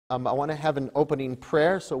I want to have an opening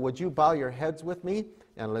prayer, so would you bow your heads with me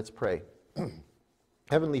and let's pray.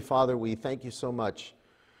 Heavenly Father, we thank you so much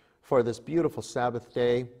for this beautiful Sabbath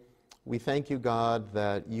day. We thank you, God,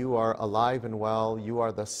 that you are alive and well. You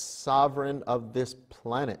are the sovereign of this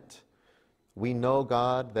planet. We know,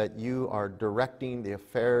 God, that you are directing the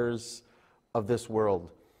affairs of this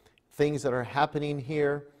world. Things that are happening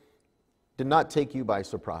here did not take you by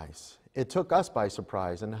surprise. It took us by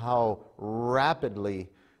surprise and how rapidly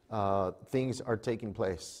things are taking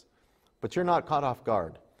place. But you're not caught off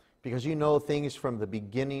guard because you know things from the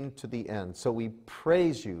beginning to the end. So we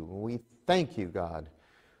praise you. We thank you, God,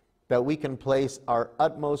 that we can place our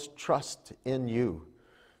utmost trust in you,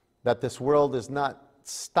 that this world is not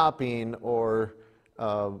stopping or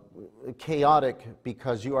chaotic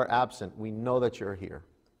because you are absent. We know that you're here.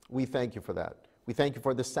 We thank you for that. We thank you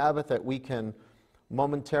for the Sabbath, that we can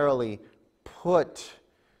momentarily put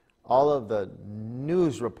all of the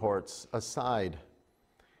news reports aside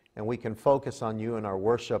and we can focus on you and our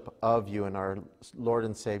worship of you and our Lord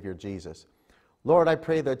and Savior Jesus. Lord, I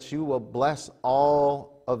pray that you will bless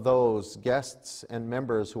all of those guests and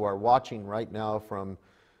members who are watching right now from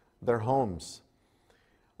their homes,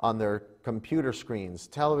 on their computer screens,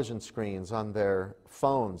 television screens, on their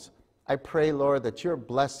phones. I pray, Lord, that your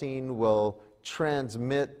blessing will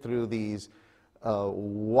transmit through these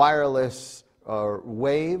wireless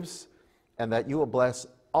waves, and that you will bless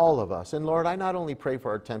all of us. And Lord, I not only pray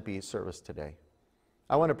for our Tempe service today,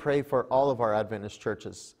 I want to pray for all of our Adventist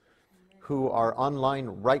churches who are online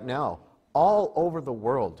right now, all over the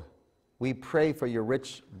world. We pray for your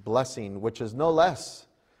rich blessing, which is no less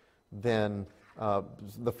than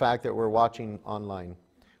the fact that we're watching online.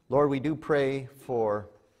 Lord, we do pray for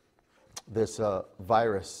this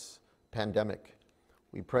virus pandemic.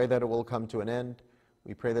 We pray that it will come to an end.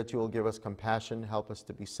 We pray that you will give us compassion, help us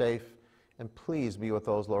to be safe, and please be with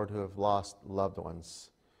those, Lord, who have lost loved ones.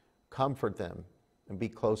 Comfort them and be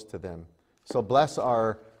close to them. So bless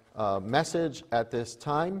our message at this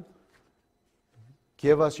time.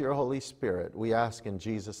 Give us your Holy Spirit. We ask in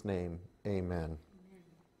Jesus' name, amen.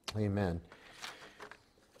 Amen.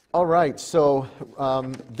 All right, so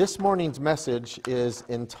this morning's message is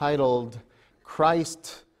entitled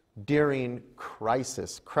Christ During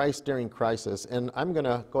Crisis. Christ During Crisis. And I'm going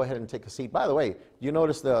to go ahead and take a seat. By the way, you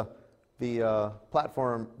notice the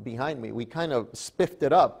platform behind me. We kind of spiffed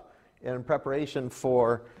it up in preparation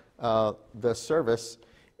for the service.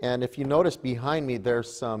 And if you notice behind me,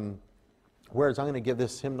 there's some words. I'm going to give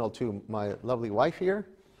this hymnal to my lovely wife here.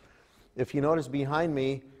 If you notice behind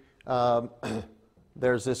me,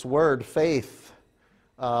 there's this word, faith.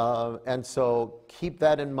 And so keep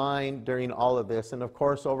that in mind during all of this. And of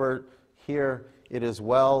course, over here, it is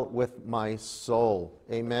well with my soul.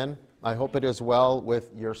 Amen. I hope it is well with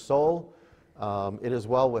your soul. It is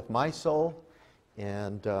well with my soul.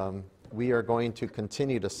 And we are going to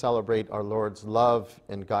continue to celebrate our Lord's love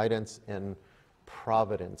and guidance and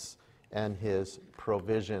providence and his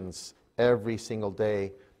provisions every single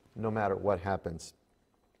day, no matter what happens.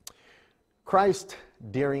 Christ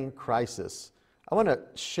during crisis. I want to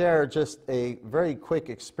share just a very quick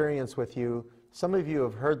experience with you. Some of you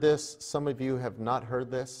have heard this, some of you have not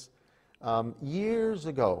heard this. Years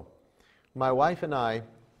ago, my wife and I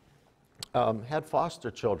had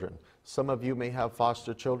foster children. Some of you may have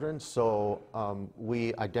foster children, so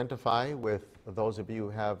we identify with those of you who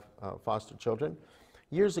have foster children.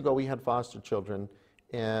 Years ago, we had foster children,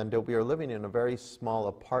 and we were living in a very small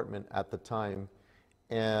apartment at the time,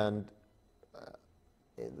 and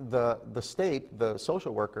the state, the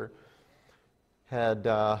social worker, had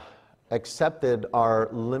accepted our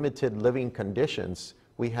limited living conditions.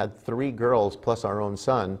 We had 3 girls plus our own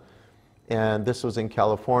son, and this was in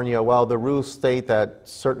California. Well, the rules state that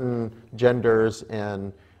certain genders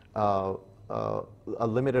and a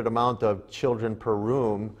limited amount of children per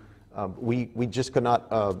room, we just could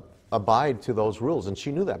not abide to those rules, and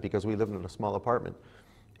she knew that because we lived in a small apartment.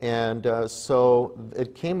 And so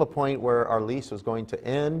it came a point where our lease was going to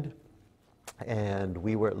end, and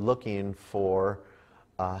we were looking for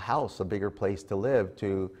a house, a bigger place to live,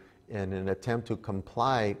 in an attempt to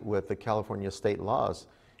comply with the California state laws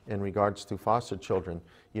in regards to foster children.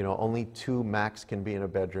 You know, only 2 max can be in a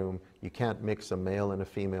bedroom. You can't mix a male and a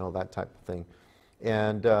female, that type of thing.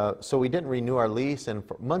 And so we didn't renew our lease, and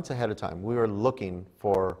for months ahead of time, we were looking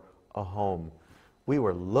for a home. We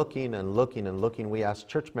were looking and looking and looking. We asked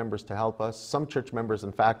church members to help us. Some church members,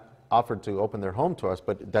 in fact, offered to open their home to us,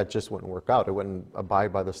 but that just wouldn't work out. It wouldn't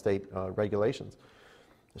abide by the state regulations.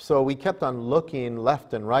 So we kept on looking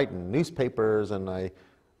left and right in newspapers, and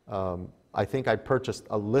I think I purchased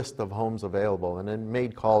a list of homes available and then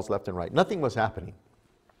made calls left and right. Nothing was happening.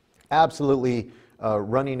 absolutely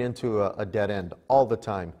running into a dead end all the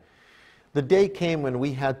time. The day came when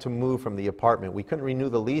we had to move from the apartment. We couldn't renew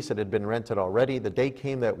the lease. It had been rented already. The day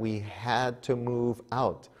came that we had to move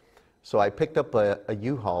out. So I picked up a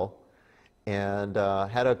U-Haul and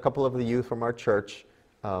had a couple of the youth from our church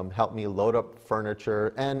help me load up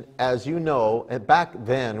furniture. And as you know, back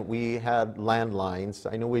then we had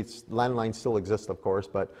landlines. I know landlines still exist, of course,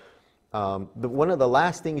 but one of the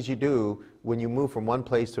last things you do when you move from one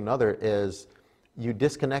place to another is you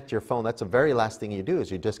disconnect your phone. That's the very last thing you do,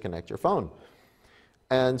 is you disconnect your phone.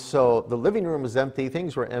 And so the living room was empty,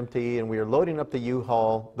 things were empty, and we were loading up the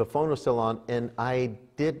U-Haul. The phone was still on, and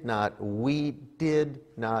we did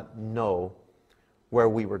not know where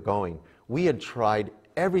we were going. We had tried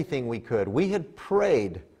everything we could. We had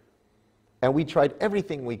prayed, and we tried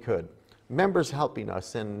everything we could. Members helping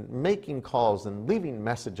us and making calls and leaving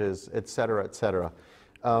messages, etc., etc.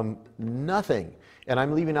 Nothing. And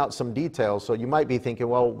I'm leaving out some details, so you might be thinking,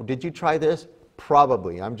 well, did you try this?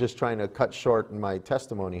 Probably. I'm just trying to cut short my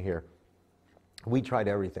testimony here. We tried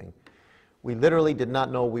everything. We literally did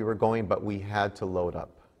not know where we were going, but we had to load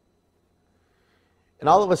up. And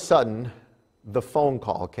all of a sudden, the phone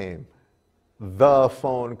call came. The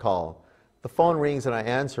phone call. The phone rings and I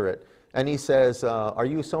answer it. And he says, are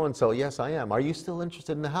you so-and-so? Yes, I am. Are you still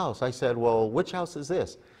interested in the house? I said, well, which house is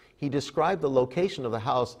this? He described the location of the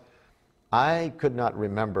house. I could not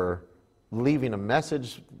remember leaving a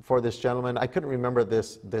message for this gentleman. I couldn't remember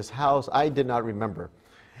this house. I did not remember.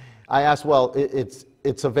 I asked, well,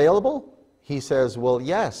 it's available? He says, well,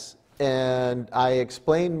 yes. And I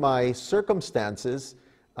explained my circumstances,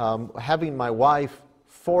 having my wife,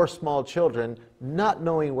 4 small children, not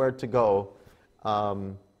knowing where to go.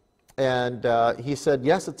 He said,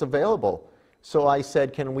 yes, it's available. So I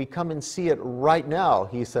said, can we come and see it right now?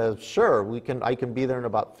 He says, sure, I can be there in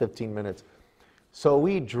about 15 minutes. So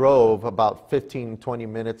we drove about 15, 20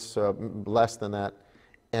 minutes, less than that,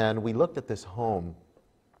 and we looked at this home,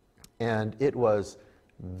 and it was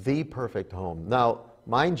the perfect home. Now,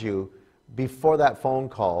 mind you, before that phone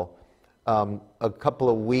call, a couple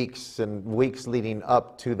of weeks and weeks leading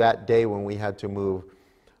up to that day when we had to move,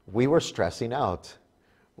 we were stressing out.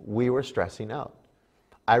 We were stressing out.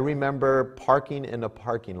 I remember parking in a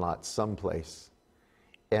parking lot someplace,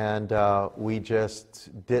 and we just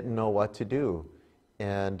didn't know what to do.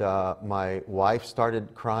 And my wife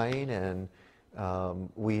started crying, and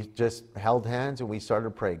we just held hands and we started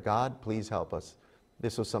to pray, God, please help us.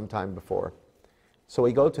 This was some time before. So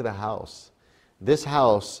we go to the house. This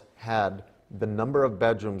house had the number of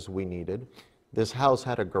bedrooms we needed. This house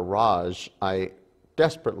had a garage I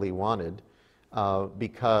desperately wanted.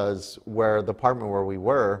 Because the apartment where we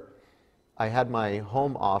were, I had my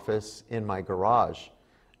home office in my garage.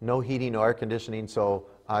 No heating, no air conditioning, so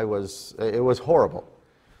it was horrible.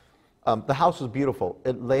 The house was beautiful.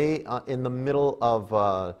 It lay in the middle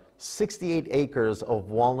of 68 acres of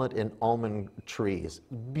walnut and almond trees.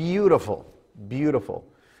 Beautiful, beautiful.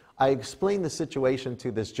 I explained the situation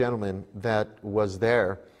to this gentleman that was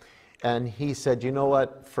there, and he said, you know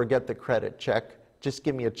what, forget the credit check. Just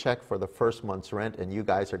give me a check for the first month's rent and you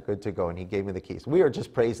guys are good to go. And he gave me the keys. We are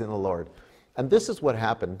just praising the Lord. And this is what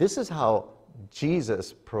happened. This is how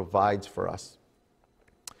Jesus provides for us.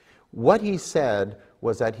 What he said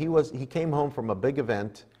was that he came home from a big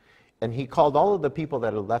event and he called all of the people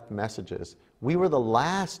that had left messages. We were the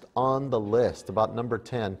last on the list, about number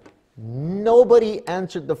 10. Nobody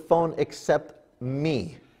answered the phone except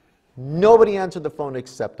me. Nobody answered the phone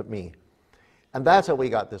except me. And that's how we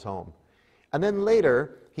got this home. And then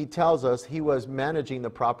later, he tells us he was managing the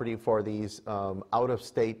property for these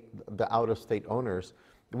out-of-state owners.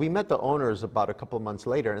 We met the owners about a couple of months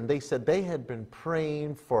later, and they said they had been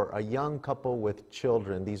praying for a young couple with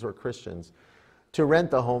children, these were Christians, to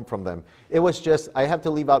rent the home from them. It was just, I have to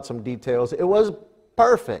leave out some details, it was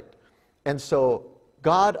perfect. And so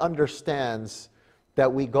God understands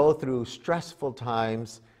that we go through stressful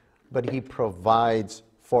times, but he provides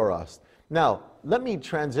for us. Now, let me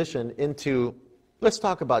transition into, let's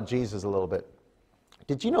talk about Jesus a little bit.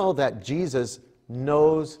 Did you know that Jesus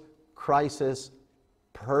knows crisis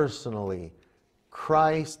personally?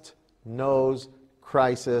 Christ knows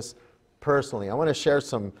crisis personally. I want to share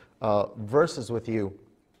some verses with you.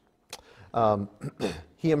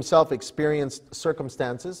 He himself experienced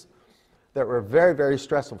circumstances that were very, very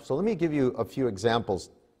stressful. So let me give you a few examples.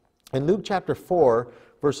 In Luke chapter 4,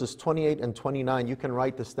 verses 28 and 29, you can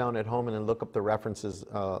write this down at home and then look up the references,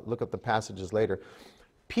 look up the passages later.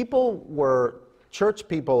 Church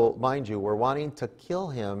people, mind you, were wanting to kill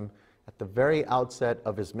him at the very outset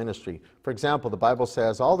of his ministry. For example, the Bible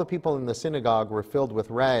says, all the people in the synagogue were filled with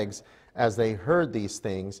rags as they heard these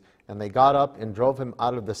things, and they got up and drove him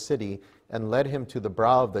out of the city and led him to the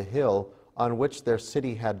brow of the hill on which their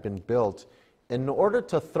city had been built, in order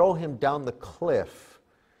to throw him down the cliff.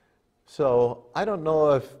 So I don't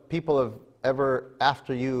know if people have ever,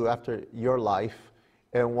 after your life,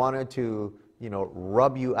 and wanted to,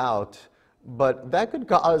 rub you out, but that could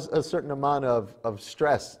cause a certain amount of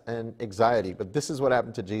stress and anxiety. But this is what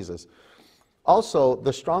happened to Jesus. Also,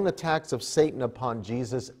 the strong attacks of Satan upon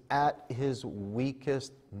Jesus at his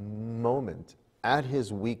weakest moment. At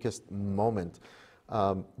his weakest moment.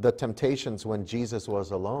 The temptations when Jesus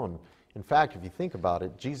was alone. In fact, if you think about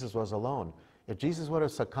it, Jesus was alone. If Jesus would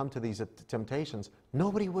have succumbed to these temptations,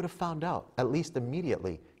 nobody would have found out, at least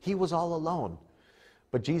immediately. He was all alone.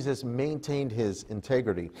 But Jesus maintained his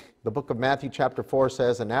integrity. The book of Matthew chapter 4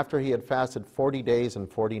 says, and after he had fasted 40 days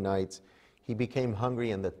and 40 nights, he became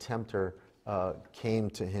hungry, and the tempter came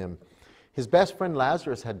to him. His best friend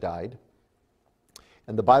Lazarus had died,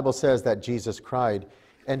 and the Bible says that Jesus cried,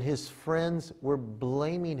 and his friends were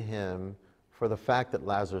blaming him for the fact that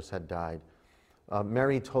Lazarus had died.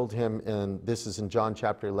 Mary told him, and this is in John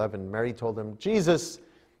chapter 11, Mary told him, Jesus,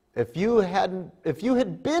 if you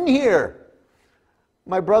had been here,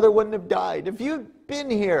 my brother wouldn't have died. If you'd been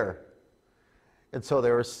here. And so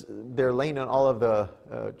they're laying on all of the,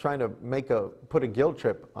 trying to put a guilt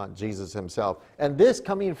trip on Jesus himself. And this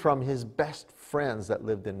coming from his best friends that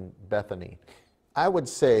lived in Bethany. I would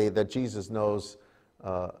say that Jesus knows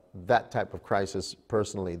that type of crisis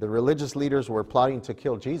personally. The religious leaders were plotting to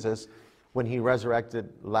kill Jesus when he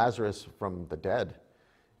resurrected Lazarus from the dead.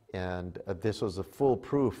 And this was a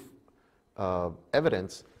foolproof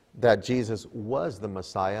evidence that Jesus was the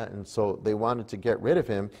Messiah, and so they wanted to get rid of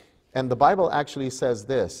him. And the Bible actually says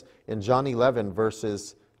this in John 11, verse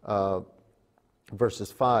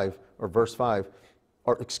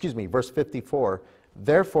 54.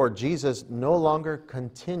 Therefore, Jesus no longer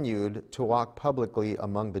continued to walk publicly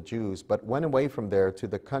among the Jews, but went away from there to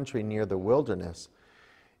the country near the wilderness.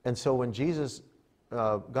 And so when Jesus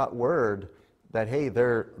got word that, hey,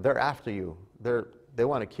 they're after you, they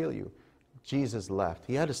want to kill you, Jesus left.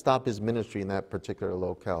 He had to stop his ministry in that particular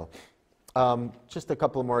locale. Just a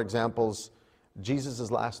couple more examples. Jesus'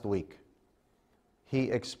 last week, he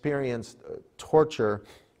experienced torture,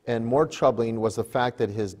 and more troubling was the fact that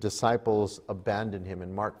his disciples abandoned him.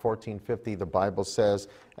 In Mark 14:50, the Bible says,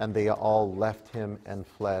 and they all left him and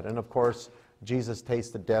fled. And of course, Jesus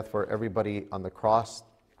tasted death for everybody on the cross.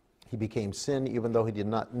 He became sin, even though he did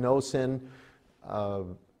not know sin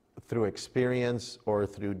through experience or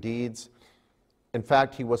through deeds. In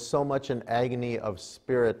fact, he was so much in agony of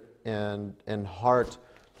spirit and heart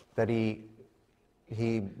that he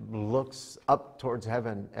looks up towards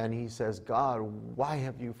heaven and he says, God, why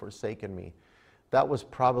have you forsaken me? That was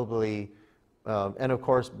probably, and of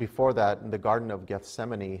course before that in the Garden of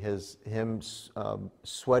Gethsemane, him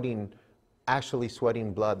actually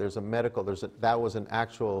sweating blood. That was an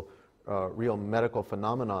actual real medical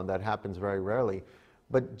phenomenon that happens very rarely.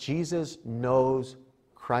 But Jesus knows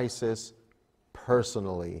crisis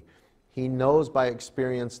personally. He knows by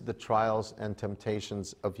experience the trials and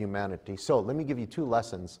temptations of humanity. So let me give you two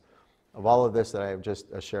lessons of all of this that I have just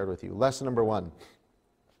shared with you. Lesson number one,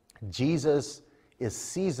 Jesus is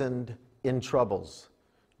seasoned in troubles.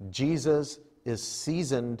 Jesus is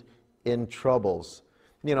seasoned in troubles.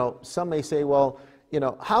 Some may say, well,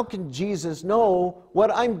 how can Jesus know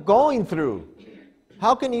what I'm going through?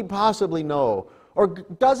 How can he possibly know? Or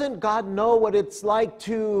doesn't God know what it's like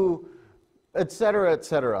to, etc.,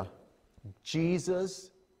 etc.?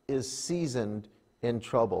 Jesus is seasoned in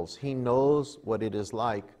troubles. He knows what it is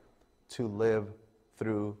like to live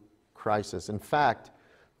through crisis. In fact,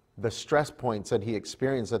 the stress points that he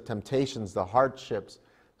experienced, the temptations, the hardships,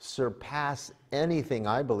 surpass anything,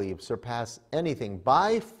 I believe,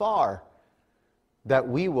 by far that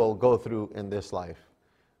we will go through in this life.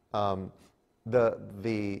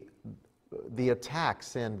 The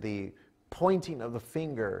attacks and the pointing of the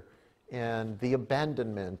finger and the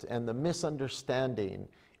abandonment and the misunderstanding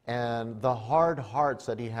and the hard hearts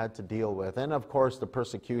that he had to deal with, and of course the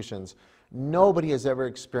persecutions. Nobody has ever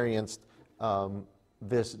experienced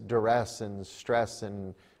this duress and stress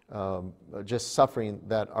and just suffering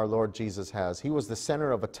that our Lord Jesus has. He was the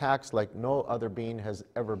center of attacks like no other being has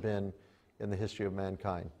ever been in the history of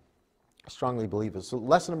mankind. I strongly believe this. So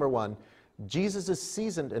lesson number one, Jesus is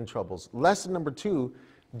seasoned in troubles. Lesson number two,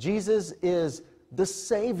 Jesus is the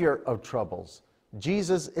Savior of troubles.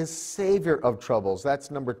 Jesus is Savior of troubles.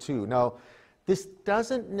 That's number two. Now, this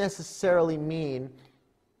doesn't necessarily mean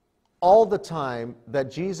all the time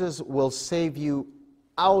that Jesus will save you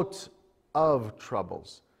out of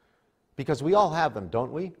troubles, because we all have them,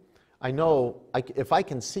 don't we? I know, if I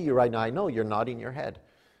can see you right now, I know you're nodding your head.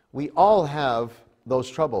 We all have those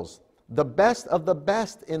troubles. The best of the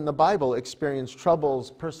best in the Bible experience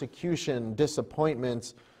troubles, persecution,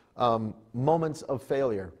 disappointments, moments of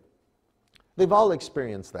failure. They've all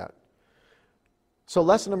experienced that. So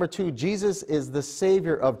lesson number 2, Jesus is the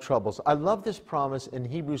Savior of troubles. I love this promise in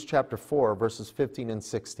Hebrews chapter 4, verses 15 and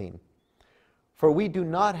 16. For we do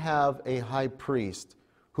not have a high priest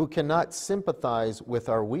who cannot sympathize with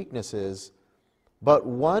our weaknesses, but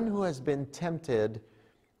one who has been tempted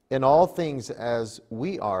in all things as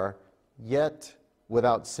we are, yet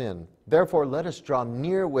without sin. Therefore, let us draw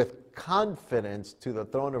near with confidence to the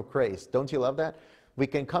throne of grace. Don't you love that? We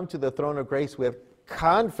can come to the throne of grace with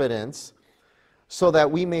confidence so that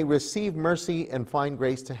we may receive mercy and find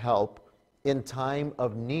grace to help in time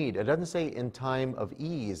of need. It doesn't say in time of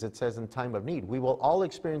ease, it says in time of need. We will all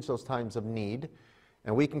experience those times of need,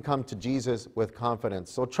 and we can come to Jesus with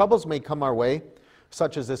confidence. So troubles may come our way,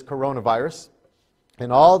 such as this coronavirus,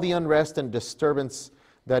 and all the unrest and disturbance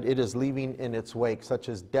that it is leaving in its wake, such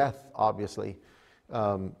as death, obviously,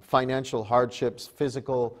 financial hardships,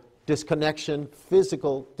 physical disconnection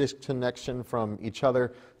from each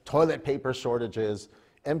other, toilet paper shortages,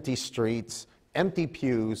 empty streets, empty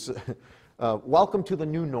pews. Welcome to the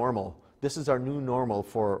new normal. This is our new normal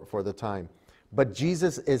for the time. But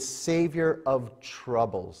Jesus is Savior of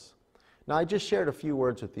troubles. Now, I just shared a few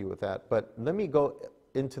words with you with that, but let me go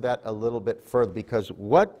into that a little bit further, because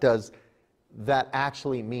what does that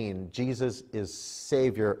actually mean? Jesus is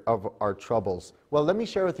Savior of our troubles. Well, let me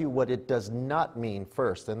share with you what it does not mean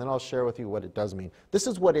first, and then I'll share with you what it does mean. This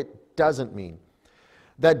is what it doesn't mean.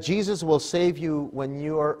 That Jesus will save you when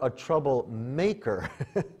you are a troublemaker.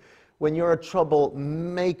 When you're a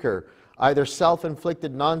troublemaker, either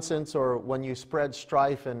self-inflicted nonsense or when you spread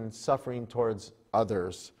strife and suffering towards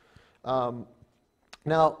others.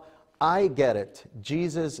 Now, I get it.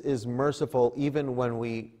 Jesus is merciful even when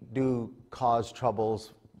we do cause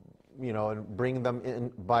troubles, and bring them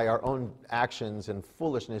in by our own actions and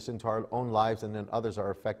foolishness into our own lives, and then others are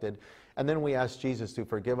affected. And then we ask Jesus to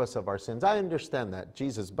forgive us of our sins. I understand that,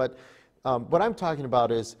 Jesus. But what I'm talking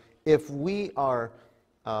about is if we are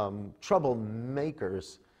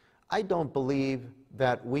troublemakers, I don't believe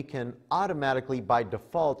that we can automatically, by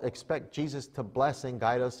default, expect Jesus to bless and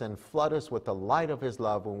guide us and flood us with the light of His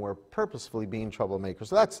love when we're purposefully being troublemakers.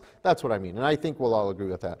 So that's what I mean, and I think we'll all agree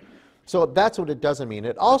with that. So that's what it doesn't mean.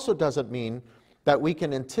 It also doesn't mean that we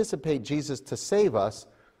can anticipate Jesus to save us,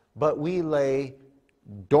 but we lay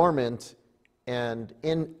dormant and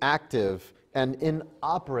inactive and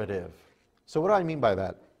inoperative. So what do I mean by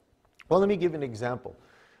that? Well, let me give you an example.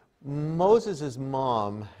 Moses'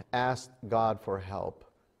 mom asked God for help,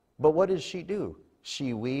 but what did she do?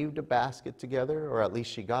 She weaved a basket together, or at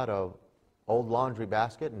least she got an old laundry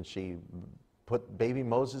basket and she put baby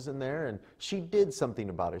Moses in there, and she did something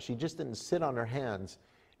about it. She just didn't sit on her hands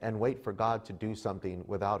and wait for God to do something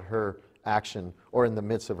without her action or in the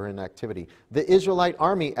midst of her inactivity. The Israelite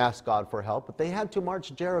army asked God for help, but they had to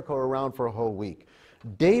march Jericho around for a whole week.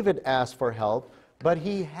 David asked for help, but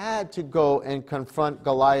he had to go and confront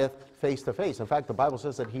Goliath face to face. In fact, the Bible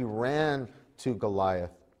says that he ran to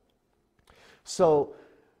Goliath. So,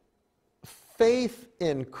 faith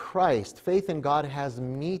in Christ, faith in God has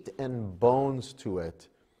meat and bones to it.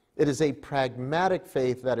 It is a pragmatic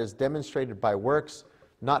faith that is demonstrated by works,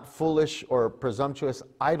 not foolish or presumptuous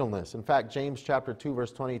idleness. In fact, James chapter 2,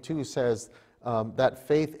 verse 22 says that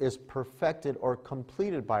faith is perfected or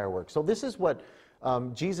completed by our works. So this is what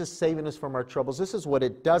Jesus saving us from our troubles, this is what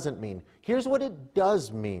it doesn't mean. Here's what it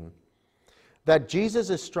does mean. That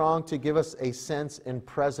Jesus is strong to give us a sense and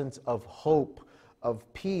presence of hope, of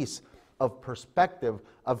peace, of perspective,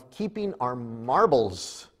 of keeping our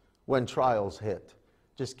marbles when trials hit.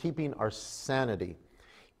 Just keeping our sanity.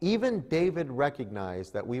 Even David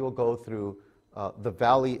recognized that we will go through the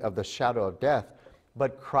valley of the shadow of death,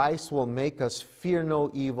 but Christ will make us fear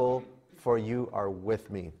no evil, for you are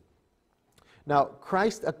with me. Now,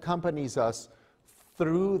 Christ accompanies us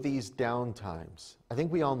through these down times. I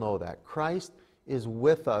think we all know that. Christ is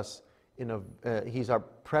with us, He's our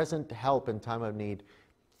present help in time of need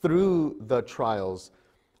through the trials.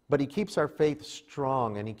 But He keeps our faith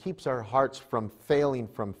strong, and He keeps our hearts from failing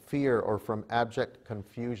from fear or from abject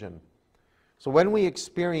confusion. So when we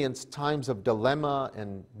experience times of dilemma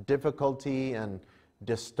and difficulty and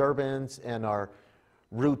disturbance, and our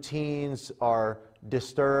routines are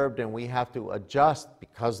disturbed and we have to adjust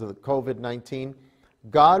because of the COVID-19,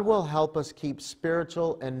 God will help us keep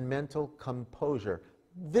spiritual and mental composure.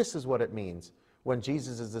 This is what it means when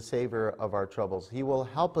Jesus is the Savior of our troubles. He will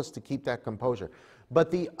help us to keep that composure.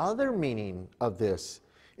 But the other meaning of this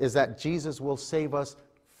is that Jesus will save us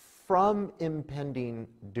from impending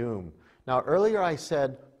doom. Now, earlier I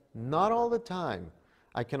said, not all the time.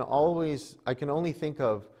 I can only think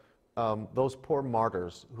of those poor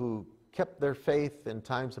martyrs who kept their faith in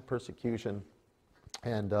times of persecution,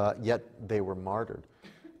 and yet they were martyred.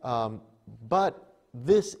 But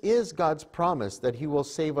this is God's promise that He will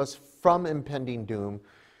save us from impending doom,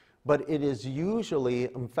 but it is usually,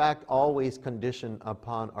 in fact, always conditioned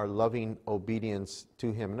upon our loving obedience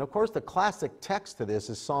to Him. And of course, the classic text to this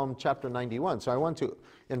is Psalm chapter 91. So I want to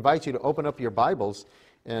invite you to open up your Bibles,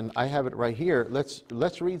 and I have it right here.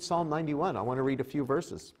 Let's read Psalm 91. I want to read a few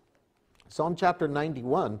verses. Psalm chapter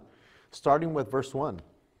 91, starting with verse 1.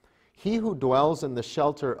 He who dwells in the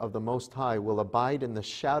shelter of the Most High will abide in the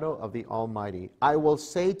shadow of the Almighty. I will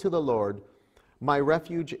say to the Lord, my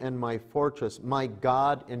refuge and my fortress, my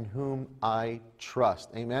God in whom I trust.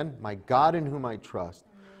 Amen? My God in whom I trust.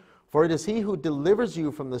 Amen. For it is He who delivers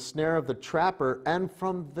you from the snare of the trapper and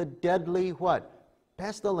from the deadly what?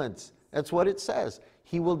 Pestilence. That's what it says.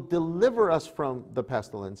 He will deliver us from the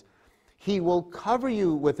pestilence. He will cover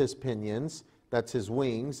you with His pinions. That's His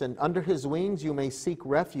wings, and under His wings you may seek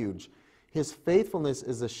refuge. His faithfulness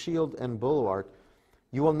is a shield and bulwark.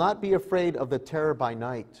 You will not be afraid of the terror by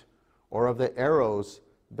night, or of the arrows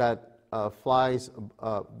that the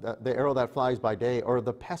arrow that flies by day, or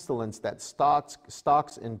the pestilence that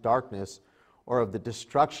stalks in darkness, or of the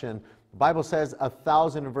destruction. The Bible says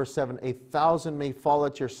 1,000 in verse 7, 1,000 may fall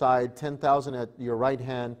at your side, 10,000 at your right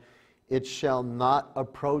hand. It shall not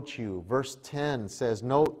approach you. Verse 10 says,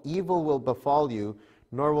 no evil will befall you,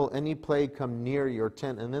 nor will any plague come near your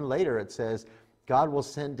tent. And then later it says, God will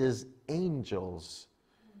send His angels,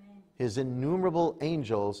 Amen. His innumerable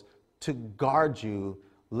angels, to guard you,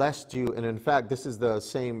 lest you, and in fact, this is the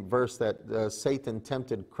same verse that Satan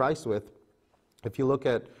tempted Christ with. If you look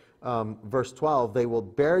at verse 12, they will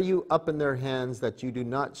bear you up in their hands that you do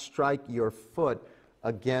not strike your foot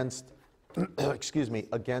against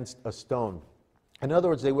against a stone. In other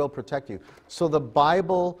words, they will protect you. So the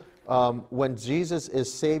Bible, when Jesus is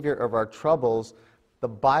Savior of our troubles, the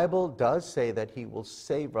Bible does say that He will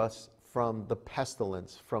save us from the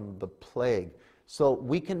pestilence, from the plague. So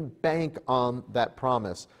we can bank on that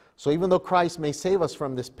promise. So even though Christ may save us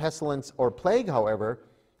from this pestilence or plague, however,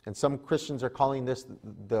 and some Christians are calling this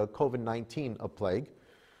the COVID-19 a plague,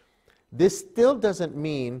 this still doesn't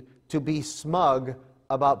mean to be smug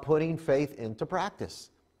about putting faith into practice.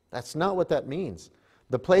 That's not what that means.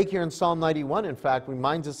 The plague here in Psalm 91, in fact,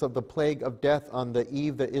 reminds us of the plague of death on the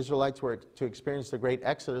eve the Israelites were to experience the great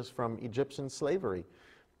exodus from Egyptian slavery.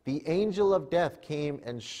 The angel of death came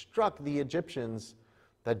and struck the Egyptians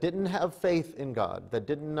that didn't have faith in God, that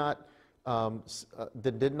did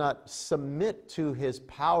not submit to His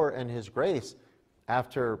power and His grace.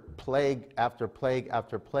 After plague after plague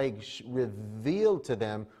after plague revealed to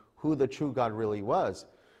them who the true God really was.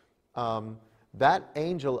 That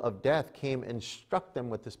angel of death came and struck them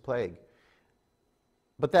with this plague.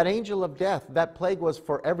 But that angel of death, that plague was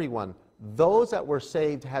for everyone. Those that were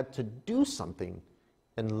saved had to do something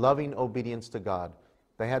in loving obedience to God.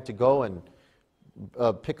 They had to go and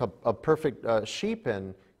pick up a perfect sheep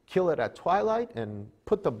and kill it at twilight and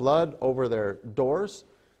put the blood over their doors.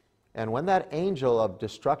 And when that angel of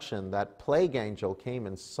destruction, that plague angel, came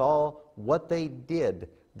and saw what they did,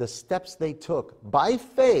 the steps they took by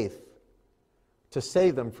faith to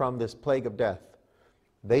save them from this plague of death,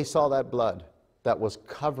 they saw that blood that was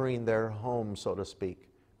covering their home, so to speak,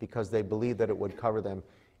 because they believed that it would cover them.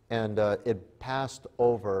 And it passed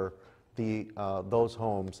over those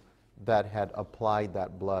homes that had applied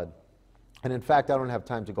that blood. And in fact, I don't have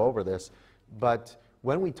time to go over this, but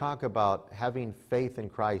when we talk about having faith in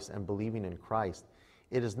Christ and believing in Christ,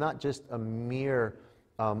 it is not just a mere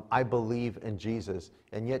I believe in Jesus,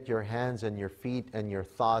 and yet your hands and your feet and your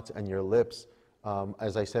thoughts and your lips,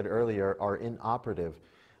 as I said earlier, are inoperative.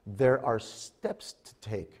 There are steps to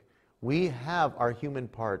take. We have our human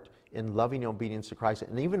part in loving obedience to Christ,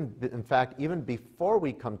 and even, in fact, even before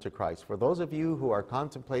we come to Christ, for those of you who are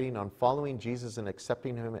contemplating on following Jesus and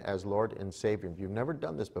accepting Him as Lord and Savior, if you've never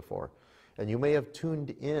done this before, and you may have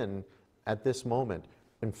tuned in at this moment,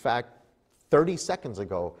 in fact, 30 seconds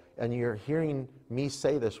ago, and you're hearing me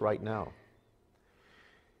say this right now.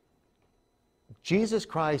 Jesus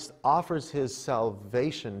Christ offers His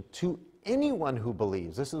salvation to anyone who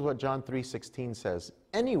believes. This is what John 3:16 says.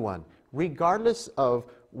 Anyone, regardless of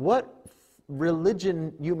what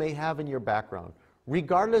religion you may have in your background,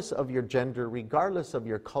 regardless of your gender, regardless of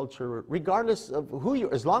your culture, regardless of who you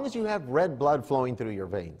are, as long as you have red blood flowing through your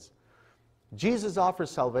veins, Jesus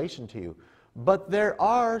offers salvation to you. But there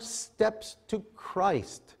are steps to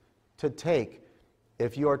Christ to take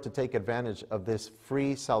if you are to take advantage of this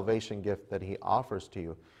free salvation gift that he offers to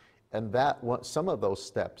you. And some of those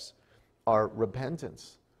steps are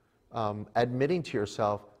repentance, admitting to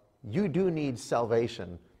yourself, you do need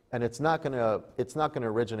salvation, and it's not going to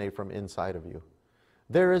originate from inside of you.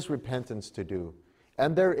 There is repentance to do,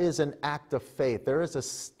 and there is an act of faith. There is a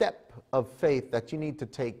step of faith that you need to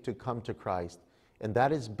take to come to Christ, and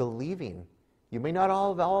that is believing. You may not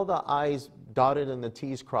all have all the I's dotted and the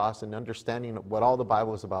T's crossed and understanding what all the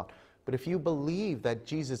Bible is about, but if you believe that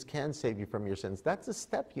Jesus can save you from your sins, that's a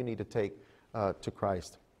step you need to take to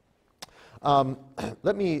Christ.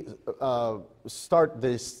 Let me start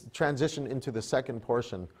this transition into the second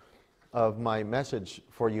portion of my message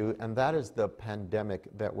for you, and that is the pandemic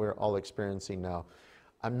that we're all experiencing now.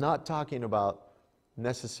 I'm not talking about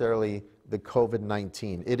necessarily the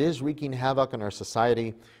COVID-19. It is wreaking havoc in our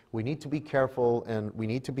society. We need to be careful and we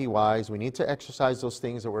need to be wise. We need to exercise those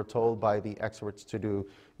things that we're told by the experts to do,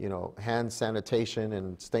 hand sanitation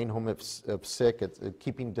and staying home if sick,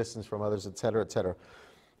 keeping distance from others, et cetera, et cetera.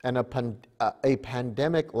 And a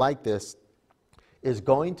pandemic like this is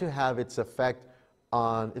going to have its effect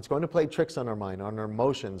on, it's going to play tricks on our mind, on our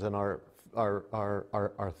emotions and our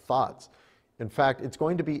thoughts. In fact, it's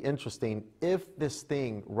going to be interesting if this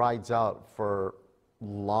thing rides out for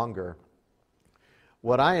longer.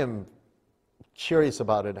 What I am curious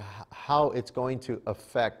about it, how it's going to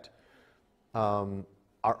affect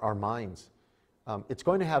our minds. It's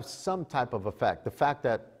going to have some type of effect. The fact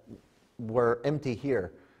that we're empty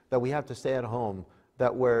here, that we have to stay at home,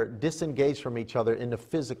 that we're disengaged from each other in a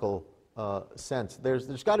physical sense.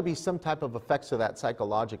 There's got to be some type of effects to that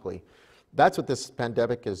psychologically. That's what this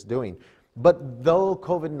pandemic is doing. But though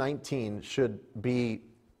COVID-19 should be,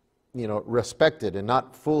 respected and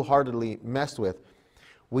not foolhardily messed with,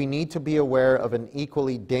 we need to be aware of an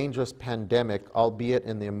equally dangerous pandemic, albeit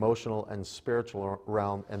in the emotional and spiritual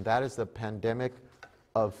realm, and that is the pandemic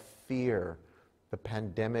of fear. The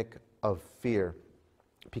pandemic of fear.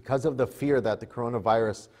 Because of the fear that the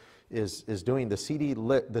coronavirus is doing, the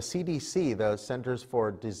CDC, the Centers for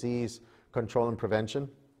Disease Control and Prevention,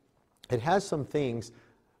 it has some things,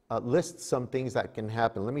 lists some things that can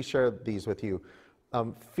happen. Let me share these with you.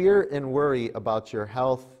 Fear and worry about your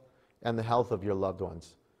health and the health of your loved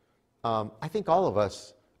ones. I think all of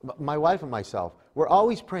us, my wife and myself, we're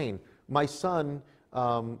always praying. My son,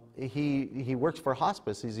 he works for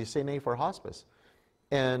hospice. He's a CNA for hospice.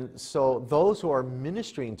 And so those who are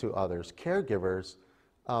ministering to others, caregivers,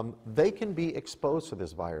 they can be exposed to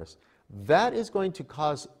this virus. That is going to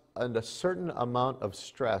cause a certain amount of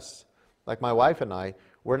stress. Like my wife and I,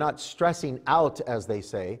 we're not stressing out, as they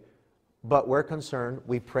say, but we're concerned.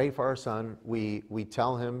 We pray for our son. We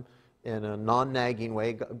tell him in a non-nagging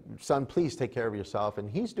way, son, please take care of yourself. And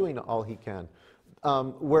he's doing all he can.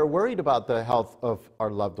 We're worried about the health of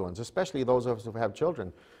our loved ones, especially those of us who have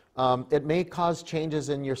children. It may cause changes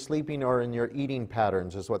in your sleeping or in your eating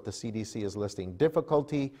patterns, is what the CDC is listing.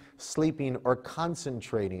 Difficulty sleeping or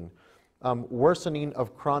concentrating, worsening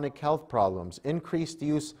of chronic health problems, increased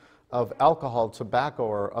use of alcohol, tobacco,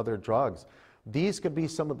 or other drugs. These could be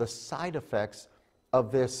some of the side effects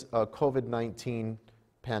of this COVID-19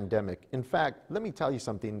 pandemic. In fact, let me tell you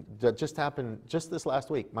something that just happened just this last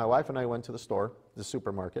week. My wife and I went to the store, the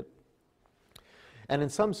supermarket, and in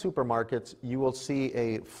some supermarkets, you will see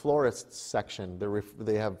a florist section.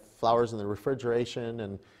 They have flowers in the refrigeration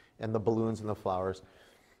and the balloons and the flowers.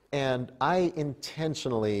 And I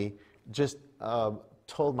intentionally just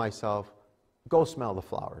told myself, go smell the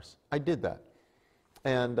flowers. I did that.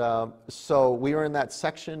 And so we were in that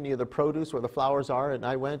section near the produce where the flowers are, and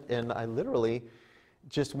I went and I literally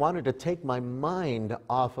just wanted to take my mind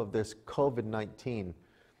off of this COVID-19.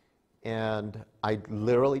 And I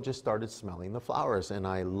literally just started smelling the flowers, and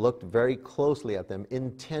I looked very closely at them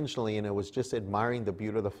intentionally, and it was just admiring the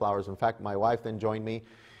beauty of the flowers. In fact, my wife then joined me,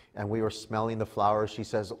 and we were smelling the flowers. She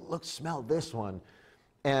says, look, smell this one.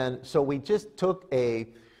 And so we just took a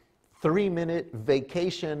 3-minute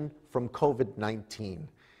vacation from COVID-19,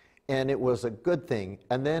 and it was a good thing.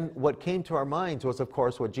 And then what came to our minds was, of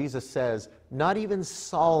course, what Jesus says, not even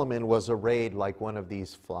Solomon was arrayed like one of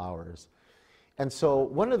these flowers. And so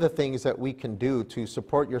one of the things that we can do to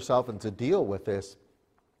support yourself and to deal with this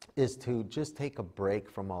is to just take a break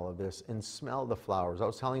from all of this and smell the flowers. I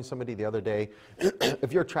was telling somebody the other day,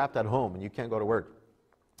 if you're trapped at home and you can't go to work,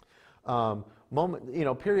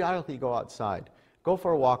 periodically go outside, go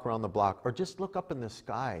for a walk around the block, or just look up in the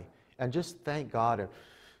sky and just thank God and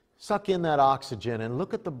suck in that oxygen and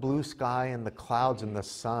look at the blue sky and the clouds and the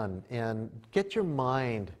sun and get your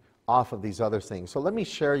mind off of these other things. So let me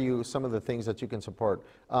share you some of the things that you can support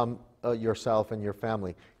yourself and your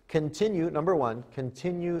family. Continue, number one,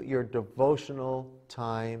 continue your devotional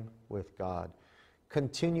time with God.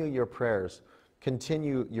 Continue your prayers.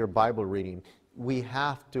 Continue your Bible reading. We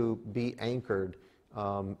have to be anchored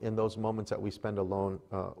in those moments that we spend alone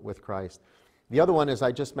with Christ. The other one is,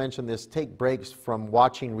 I just mentioned this, take breaks from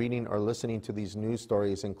watching, reading, or listening to these news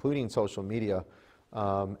stories, including social media,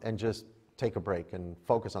 and just take a break and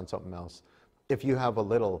focus on something else. If you have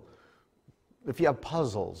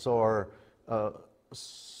puzzles or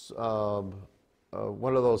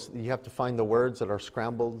one of those, you have to find the words that are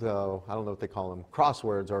scrambled, I don't know what they call them,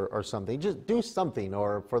 crosswords or something. Just do something.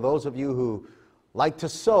 Or for those of you who like to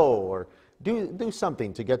sew, or do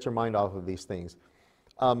something to get your mind off of these things.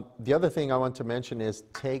 The other thing I want to mention is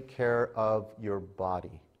take care of your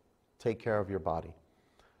body. Take care of your body.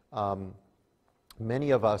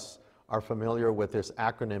 Many of us are familiar with this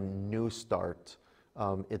acronym New Start.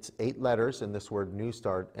 It's 8 letters in this word New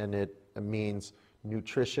Start, and it means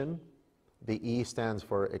nutrition. The E stands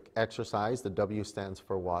for exercise. The W stands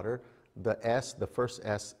for water. The S, the first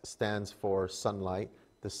S, stands for sunlight.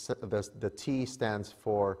 The T stands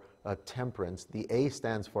for temperance. The A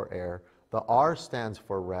stands for air. The R stands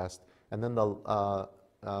for rest. And then the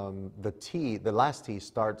T, the last T,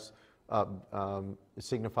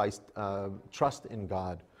 signifies trust in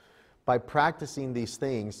God. By practicing these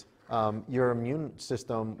things, your immune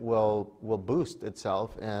system will boost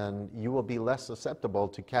itself, and you will be less susceptible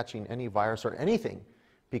to catching any virus or anything,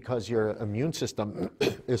 because your immune system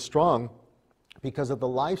is strong because of the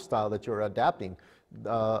lifestyle that you're adapting,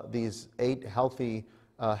 these 8 healthy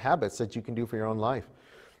habits that you can do for your own life.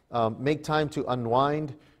 Make time to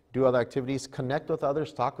unwind, do other activities, connect with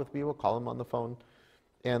others, talk with people, call them on the phone.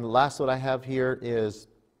 And last, what I have here is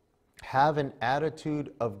have an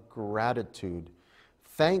attitude of gratitude.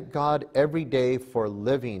 Thank God every day for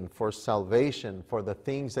living, for salvation, for the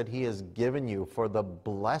things that He has given you, for the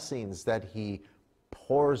blessings that He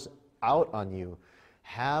pours out on you.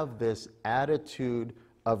 Have this attitude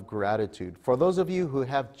of gratitude. For those of you who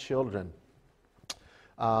have children,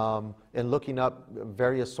 and looking up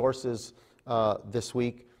various sources this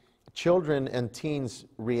week, children and teens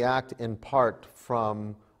react in part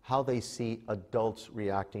from how they see adults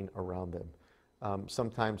reacting around them.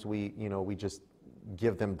 Sometimes we just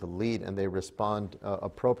give them the lead and they respond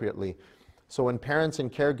appropriately. So when parents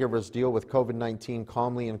and caregivers deal with COVID-19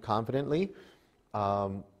 calmly and confidently,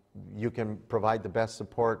 you can provide the best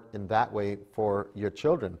support in that way for your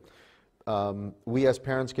children. We as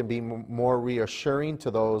parents can be more reassuring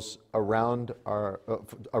to those around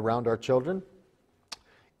our children.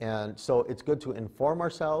 And so it's good to inform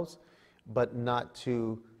ourselves, but not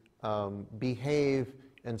to behave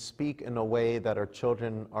and speak in a way that our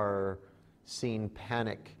children are seeing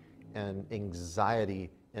panic and anxiety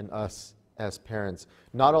in us as parents.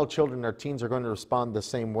 Not all children or teens are going to respond the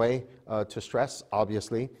same way to stress,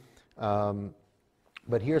 obviously.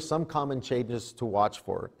 But here's some common changes to watch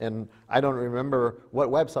for. And I don't remember what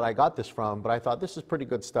website I got this from, but I thought this is pretty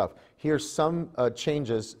good stuff. Here's some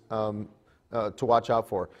changes to watch out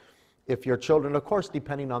for. If your children, of course,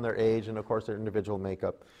 depending on their age and, of course, their individual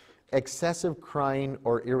makeup, excessive crying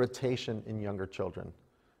or irritation in younger children.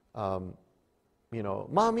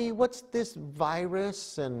 Mommy, what's this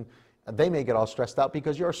virus? And they may get all stressed out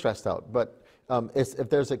because you're stressed out. But if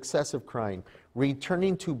there's excessive crying,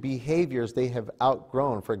 returning to behaviors they have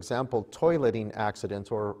outgrown, for example, toileting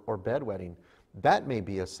accidents or bedwetting, that may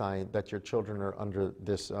be a sign that your children are under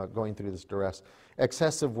this, going through this duress.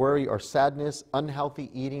 Excessive worry or sadness, unhealthy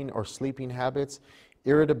eating or sleeping habits,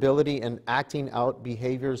 irritability and acting out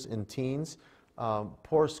behaviors in teens,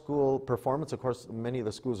 poor school performance. Of course, many of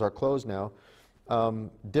the schools are closed now.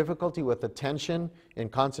 Difficulty with attention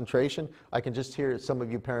and concentration. I can just hear some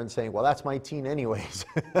of you parents saying, well, that's my teen anyways.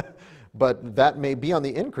 But that may be on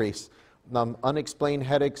the increase. Unexplained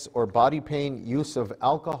headaches or body pain, use of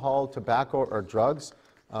alcohol, tobacco, or drugs.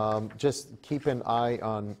 Just keep an eye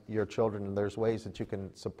on your children, and there's ways that you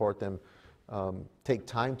can support them. Take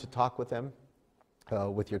time to talk with them,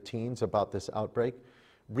 with your teens about this outbreak.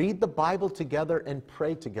 Read the Bible together and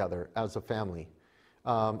pray together as a family.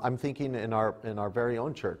 I'm thinking in our very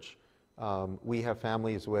own church, we have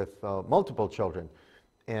families with multiple children,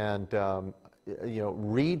 and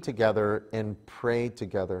read together and pray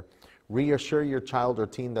together. Reassure your child or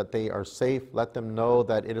teen that they are safe. Let them know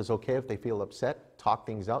that it is okay if they feel upset. Talk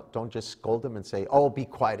things out. Don't just scold them and say, "Oh, be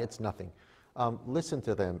quiet, it's nothing." Listen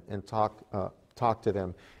to them and talk to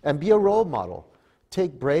them, and be a role model.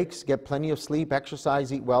 Take breaks, get plenty of sleep,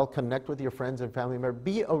 exercise, eat well, connect with your friends and family members.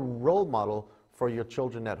 Be a role model for your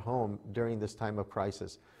children at home during this time of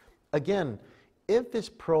crisis. Again, if this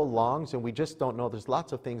prolongs and we just don't know, there's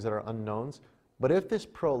lots of things that are unknowns, But if this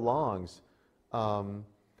prolongs,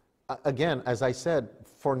 again, as I said,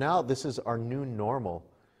 for now, this is our new normal.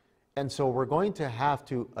 And so we're going to have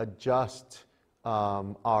to adjust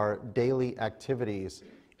our daily activities.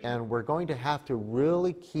 And we're going to have to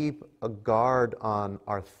really keep a guard on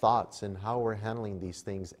our thoughts and how we're handling these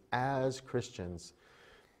things as Christians.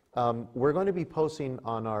 We're going to be posting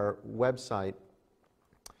on our website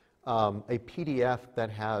a PDF that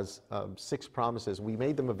has 6 promises. We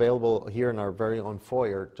made them available here in our very own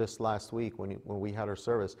foyer just last week when we had our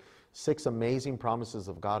service. 6 amazing promises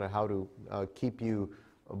of God on how to keep you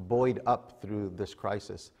buoyed up through this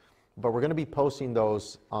crisis. But we're going to be posting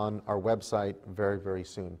those on our website very, very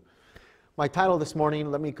soon. My title this morning,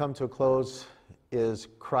 let me come to a close, is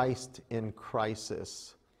Christ in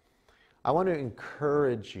Crisis. I want to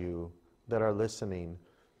encourage you that are listening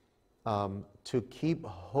to keep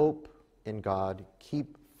hope in God,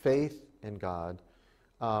 keep faith in God.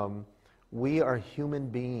 We are human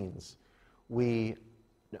beings. We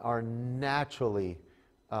naturally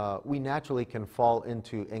can fall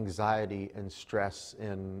into anxiety and stress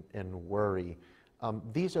and worry.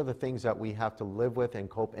 These are the things that we have to live with and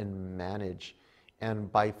cope and manage.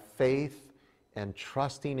 And by faith and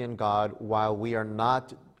trusting in God, while we are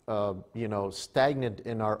not stagnant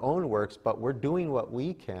in our own works, but we're doing what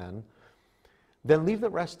we can, then leave the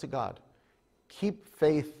rest to God. Keep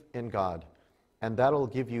faith in God, and that'll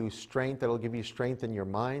give you strength. That'll give you strength in your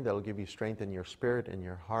mind. That'll give you strength in your spirit and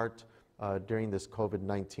your heart during this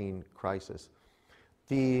COVID-19 crisis.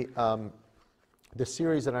 The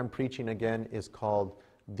series that I'm preaching again is called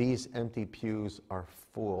These Empty Pews Are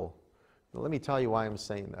Full. Now, let me tell you why I'm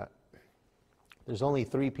saying that. There's only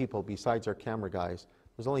 3 people besides our camera guys.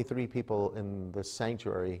 There's only 3 people in the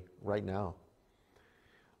sanctuary right now.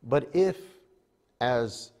 But if,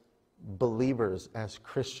 as believers, as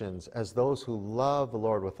Christians, as those who love the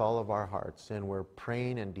Lord with all of our hearts, and we're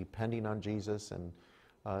praying and depending on Jesus and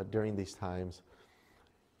during these times,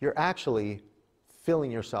 you're actually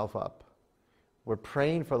filling yourself up. We're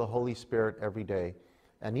praying for the Holy Spirit every day.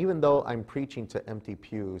 And even though I'm preaching to empty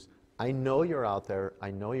pews, I know you're out there.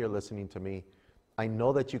 I know you're listening to me. I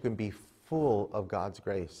know that you can be full of God's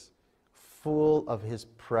grace, full of His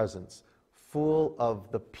presence, full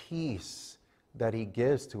of the peace that He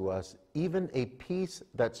gives to us, even a peace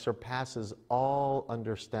that surpasses all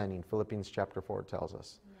understanding, Philippians chapter 4 tells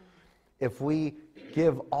us. If we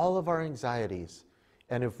give all of our anxieties,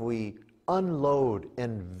 and if we unload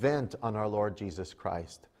and vent on our Lord Jesus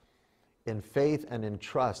Christ, in faith and in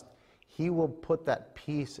trust, He will put that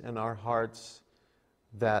peace in our hearts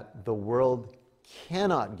that the world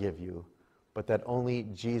cannot give you, but that only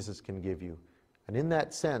Jesus can give you. And in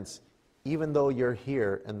that sense, even though you're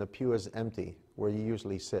here and the pew is empty, where you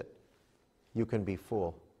usually sit, you can be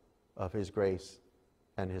full of His grace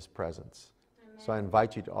and His presence. Amen. So I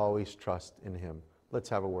invite you to always trust in Him. Let's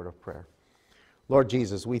have a word of prayer. Lord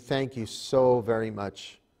Jesus, we thank You so very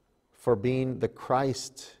much for being the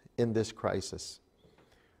Christ in this crisis.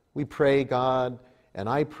 We pray, God, and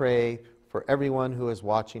I pray for everyone who is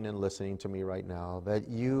watching and listening to me right now, that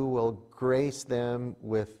You will grace them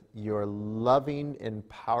with Your loving and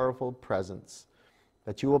powerful presence,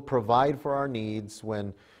 that You will provide for our needs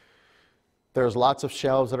when there's lots of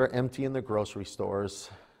shelves that are empty in the grocery stores,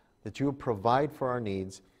 that You will provide for our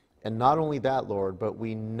needs. And not only that, Lord, but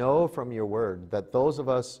we know from Your word that those of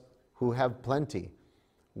us who have plenty,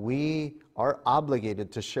 we are obligated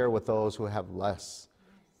to share with those who have less.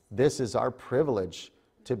 This is our privilege,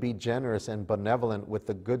 to be generous and benevolent with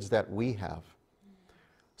the goods that we have.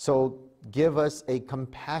 So give us a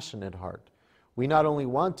compassionate heart. We not only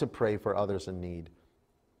want to pray for others in need,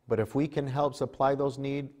 but if we can help supply those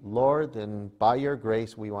needs, Lord, then by Your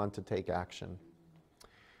grace we want to take action.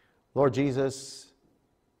 Lord Jesus,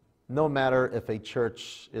 no matter if a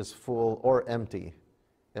church is full or empty,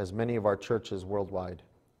 as many of our churches worldwide,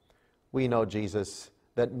 we know, Jesus,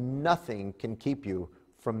 that nothing can keep You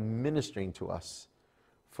from ministering to us,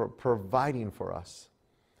 for providing for us,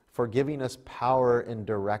 for giving us power and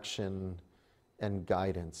direction and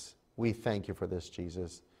guidance. We thank You for this,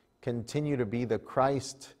 Jesus. Continue to be the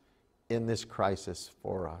Christ in this crisis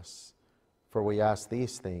for us. For we ask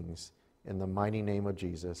these things in the mighty name of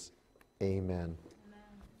Jesus. Amen. Amen.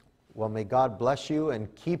 Well, may God bless you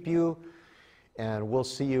and keep you, and we'll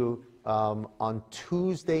see you on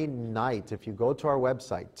Tuesday night. If you go to our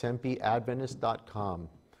website, tempeadventist.com,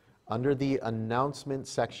 under the announcement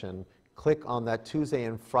section, click on that Tuesday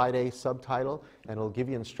and Friday subtitle, and it'll give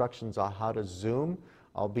you instructions on how to Zoom.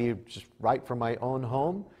 I'll be just right from my own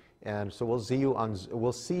home, and so we'll see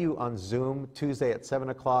you on Zoom Tuesday at 7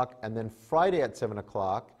 o'clock, and then Friday at 7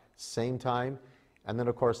 o'clock, same time, And then,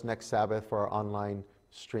 of course, next Sabbath for our online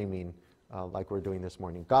streaming like we're doing this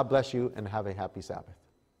morning. God bless you and have a happy Sabbath.